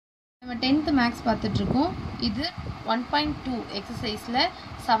நம்ம 10th maths பார்த்துட்டு இருக்கோம். இது 1.2 எக்ஸசைஸில்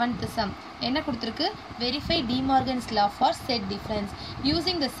 7th சம் என்ன கொடுத்துருக்கு? Verify D Morgan's law for set difference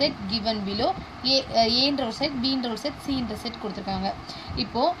using the set given below. ஏன்ற ஒரு செட், பின்ற ஒரு செட், சின்ற செட் கொடுத்துருக்காங்க.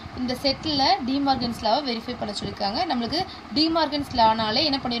 இப்போது இந்த செட்டில் டி மார்கன்ஸ் லாவை வெரிஃபை பண்ண சொல்லியிருக்காங்க. நம்மளுக்கு டி மார்கன்ஸ் லானாலே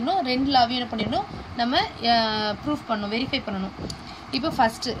என்ன பண்ணிடணும்? ரெண்டு லாவையும் என்ன பண்ணிடணும்? நம்ம ப்ரூஃப் பண்ணணும், வெரிஃபை பண்ணணும். இப்போ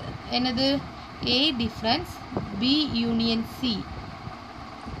ஃபஸ்ட்டு என்னது? ஏ difference B union C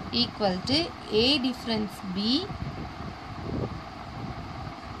equal to A difference B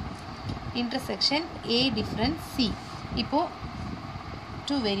intersection A difference C. இப்போ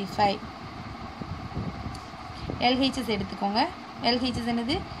to verify LHS எடுத்துக்கோங்க. LHS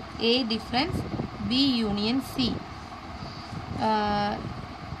என்னது? A difference B union C.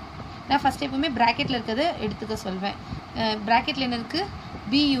 நான் ஃபஸ்ட் எப்பவுமே ப்ராக்கெட்டில் இருக்கிறத எடுத்துக்க சொல்வேன். ப்ராக்கெட்டில் என்ன இருக்குது?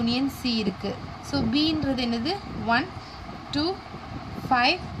 B union C இருக்குது. ஸோ Bன்றது என்னது? 1 2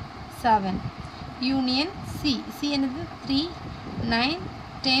 5 7 யூனியன் C. C என்னது? 3 9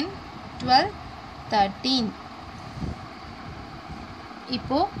 10 12 13.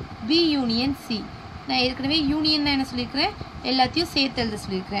 இப்போ B யூனியன் C. நான் ஏற்கனவே யூனியன் என்ன சொல்லியிருக்கிறேன்? எல்லாத்தையும் சேர்த்து எழுத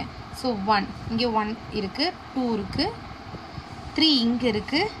சொல்லியிருக்கிறேன். ஸோ 1 இங்கே 1 இருக்குது, 2 இருக்குது, 3 இங்கே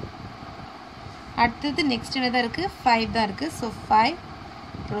இருக்குது, அடுத்தது நெக்ஸ்ட் என்ன தான் இருக்குது? 5 தான் இருக்குது. ஸோ 5,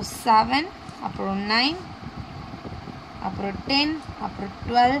 அப்புறம் 7, அப்புறம் 9, அப்புறம் 10, அப்புறம்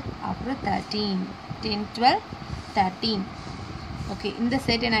 12, அப்புறம் 13. 10 12 13. ஓகே, இந்த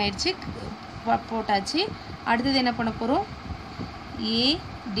செட் என்ன ஆயிடுச்சு? போட்டாச்சு. அடுத்தது என்ன பண்ண போகிறோம்? ஏ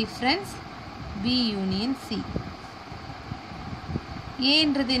டிஃப்ரென்ஸ் பி யூனியன் சி.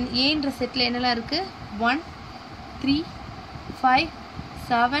 ஏன்ற செட்டில் என்னெல்லாம் இருக்குது? 1 3 5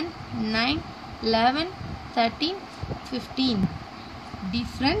 7 9 11 13 15.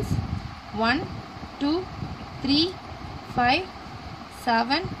 டிஃப்ரென்ஸ் 1 2 3 5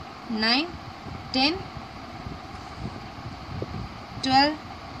 7 9 10 12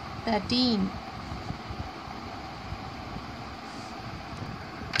 13.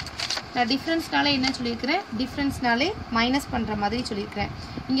 நான் டிஃப்ரென்ஸ்னாலே என்ன சொல்லியிருக்கிறேன்? டிஃப்ரென்ஸ்னாலே மைனஸ் பண்ணுற மாதிரி சொல்லியிருக்கிறேன்.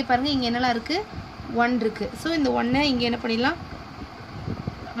 இங்கே பாருங்கள், இங்கே என்னெல்லாம் இருக்குது? 1 இருக்குது. ஸோ இந்த 1 இங்கே என்ன பண்ணிடலாம்?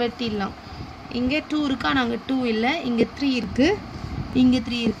 வெட்டிடலாம். இங்கே 2 இருக்கா? நாங்கள் 2 இல்லை. இங்கே 3 இருக்குது, இங்கே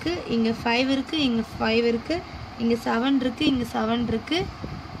 3 இருக்குது, இங்கே 5 இருக்குது, இங்கே 5 இருக்குது, இங்கே 7 இருக்குது, இங்கே 7 இருக்குது,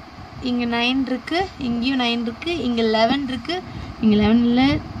 இங்கே 9 இருக்குது, இங்கேயும் 9 இருக்குது, இங்கே 11 இருக்குது, இங்கே 11 இல்லை,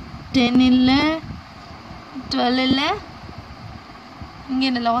 10 இல்லை, 12 இல்லை, இங்கே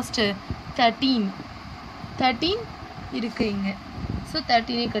என்ன லாஸ்ட்டு? 13 இருக்குது இங்கே. ஸோ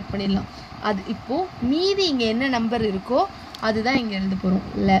 13 கட் பண்ணிடலாம். அது இப்போது மீதி இங்கே என்ன நம்பர் இருக்கோ அதுதான் இங்கே எழுத போகிறோம்.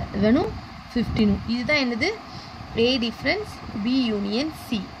 11 15. இதுதான் என்னது? A difference B union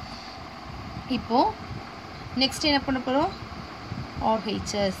C. இப்போது நெக்ஸ்ட் என்ன பண்ண போகிறோம்?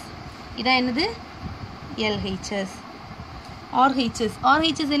 RHS. இதான் என்னது? LHS.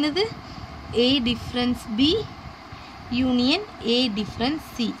 RHS என்னது? A difference B union A difference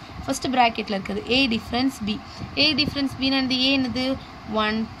C. First ப்ராக்கெட்டில் இருக்குது A difference B. A difference B என்னது? A என்னது?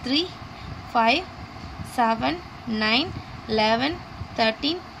 1 3 5 7 9 11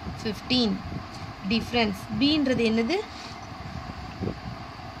 13 15. டிஃப்ரென்ஸ் Bன்றது என்னது?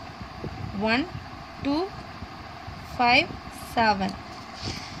 1 2 5 7.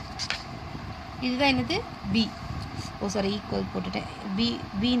 இதுதான் என்னது? B. ஈக்குவல் போட்டுட்டேன்.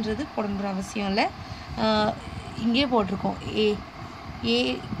 Bன்றது போடணுன்ற அவசியம் இல்லை. இங்கே போட்டிருக்கோம்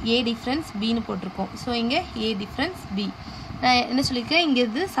ஏ டிஃப்ரென்ஸ் Bன்னு போட்டிருக்கோம். ஸோ இங்கே A டிஃப்ரென்ஸ் B. நான் என்ன சொல்லியிருக்கேன்? இங்கே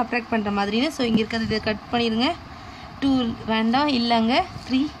இது சப்ராக்ட் பண்ணுற மாதிரின்னு. ஸோ இங்கே இருக்கிறது இதை கட் பண்ணிடுங்க. 2 வேண்டாம், இல்லைங்க.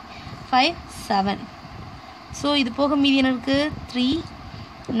 3 5 7. ஸோ இது போக மீதி என்ன இருக்குது? 3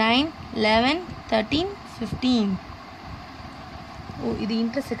 9 11 13 15. ஓ, இது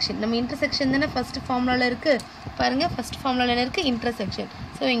இன்டர்செக்ஷன். நம்ம இன்டர்செக்ஷன் தானே ஃபஸ்ட்டு ஃபார்முலாவில் இருக்குது. பாருங்கள், ஃபஸ்ட் ஃபார்முலாவில் என்ன இருக்குது? இன்டர்செக்ஷன்.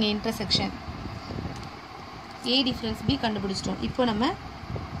 ஸோ இங்கே இன்டர்செக்ஷன் A டிஃப்ரென்ஸ் B கண்டுபிடிச்சிட்டோம். இப்போ நம்ம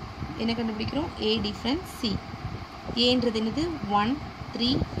என்ன கண்டுபிடிக்கிறோம்? A difference C. ஏன்றது என்னது? 1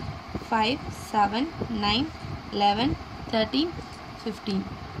 3 5 7 9 11 13 15.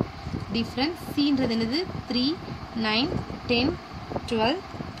 டிஃப்ரென்ஸ் Cன்றது என்னது? 3 9 10 12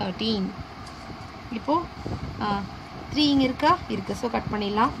 13. இப்போது 3 இங்கே இருக்கா? இருக்குது. ஸோ கட்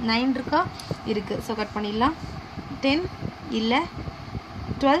பண்ணிடலாம். 9 இருக்கா? இருக்குது. ஸோ கட் பண்ணிடலாம். 10 இல்லை,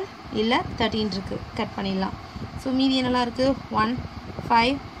 12 இல்லை, 13 இருக்குது. கட் பண்ணிடலாம். ஸோ மீதி என்னெல்லாம் இருக்குது? 1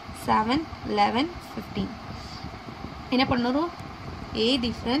 5 7 11 15. என்ன பண்ணுறோம்? A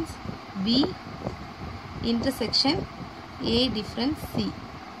difference B intersection A difference C.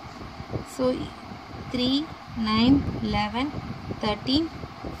 So 3 9 11 13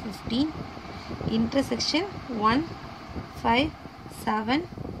 15 intersection 1 5 7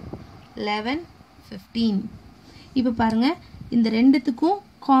 11 15 இப்போ பாருங்க இந்த ரெண்டுத்துக்கும்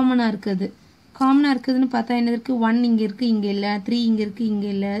காமனா இருக்குது காமனா இருக்குதுன்னு பார்த்தா என்ன இருக்கு 1 இங்க இருக்கு இங்க இல்ல 3 இங்க இருக்கு இங்க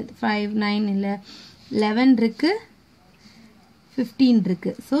இல்ல 5 9 இல்ல 11 இருக்கு 15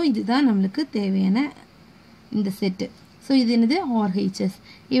 இருக்கு சோ இதுதான் நமக்கு தேவையான இந்த செட் சோ இது என்னது RHS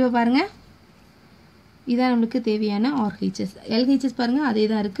இப்போ பாருங்க இதான் நமக்கு தேவையான RHS LHS பாருங்க அதே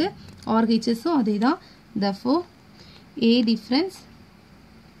தான் இருக்கு RHS உம் அதே தான் therefore a difference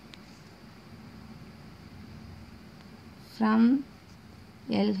from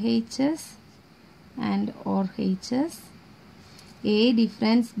LHS and RHS a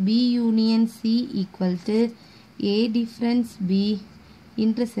difference B union C equal to a difference B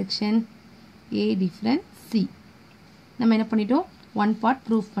intersection a difference C நம்ம என்ன பண்ணிட்டோம் one part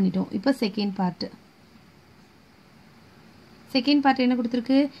proof பண்ணிட்டோம் இப்போ second part என்ன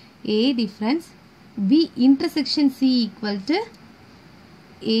கொடுத்திருக்கு a difference B intersection C equal to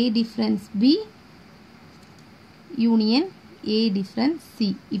a difference B union a difference C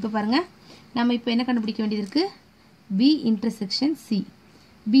இப்போ பாருங்க நாம இப்போ என்ன கண்டுபிடிக்க வேண்டியது இருக்கு B intersection C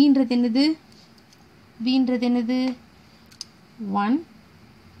B ன்றது என்னது 1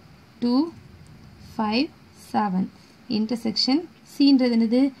 2 5 7 intersection C ன்றது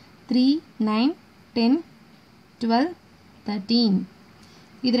என்னது 3 9 10 12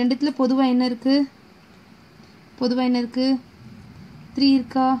 13 இது ரெண்டுத்துல பொதுவா என்ன இருக்கு 3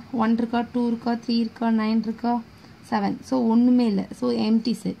 இருக்கா 1 இருக்கா 2 இருக்கா 3 இருக்கா 9 இருக்கா 7 சோ ஒண்ணுமே இல்ல சோ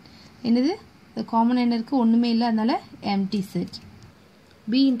empty set என்னது காமன் என்ன இருக்கு ஒண்ணுமே இல்ல அதனால empty set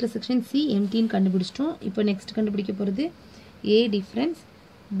B intersection C empty ன்னு கண்டுபிடிச்சிட்டோம் இப்போ நெக்ஸ்ட் கண்டுபிடிக்க போறது A difference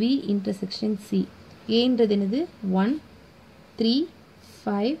B intersection C A ன்றது என்னது 1 3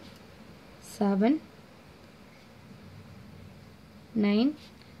 5 7 9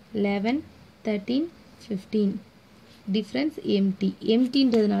 11 13 15 difference empty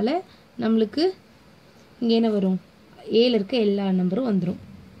ன்றதுனால நமக்கு இங்க என்ன வரும் A ல இருக்க எல்லா நம்பரும் வந்துரும்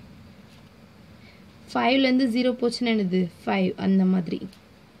 5 ல இருந்து 0 போச்சுனா என்னது 5 அந்த மாதிரி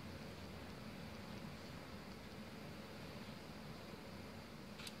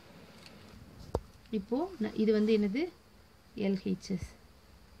இப்போ இது வந்து என்னது LHS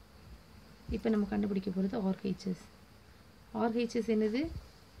இப்போ நம்ம கண்டுபிடிக்க போறது RHS என்னது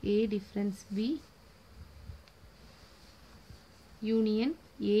A difference B union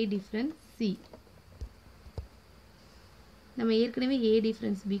A difference C நம்ம ஏற்கனவே A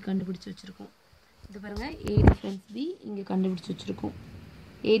difference B கண்டுபிடிச்சு வச்சிருக்கோம் இது பாருங்க A difference B இங்க கண்டுபிடிச்சு வச்சிருக்கோம்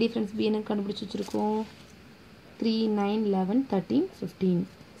A difference B என்ன கண்டுபிடிச்சு வச்சிருக்கோம் 3 9 11 13 15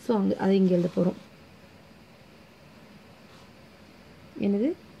 சோ அது இங்க எழுத போறோம் என்னது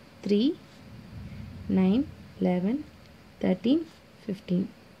 3 9 11 13 15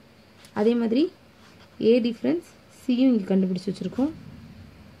 அதே மாதிரி A difference C யும் இங்க கண்டுபிடிச்சு வச்சிருக்கோம்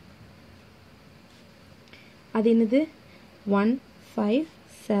அது என்னது 1 5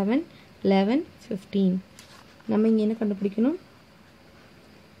 7 11 15 நம்ம இங்க என்ன கண்டுபிடிக்கணும்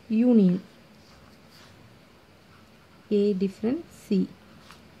union A difference C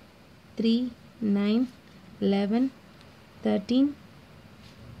 3 9 11 13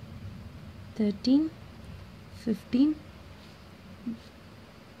 15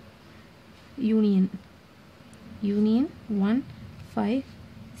 union 1 5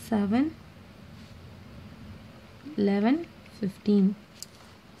 7 11 15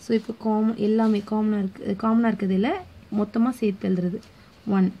 so இப்போ எல்லாமே காமனா இருக்குதுல மொத்தமா சேர்த்து எழுதுறது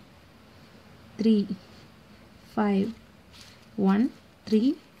 1 3 5 1 3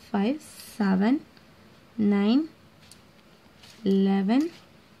 5 7 9 11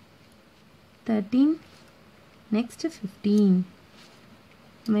 13 next 15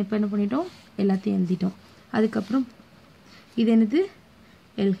 நம்ம இப்போ என்ன பண்ணிட்டோம் எல்லாத்தையும் எழுதிட்டோம் அதுக்கு அப்புறம் இது என்னது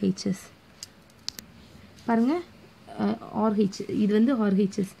LHS பாருங்க RH இது வந்து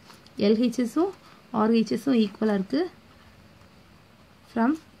RHS LHS உம் RHS உம் ஈக்குவலா இருக்கு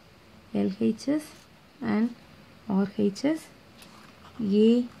from LHS and RHS A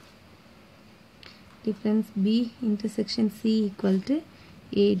difference B intersection C equal to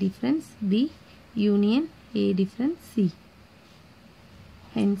A difference B union A difference C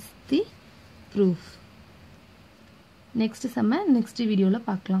hence the proof next summer next video la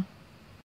paakalam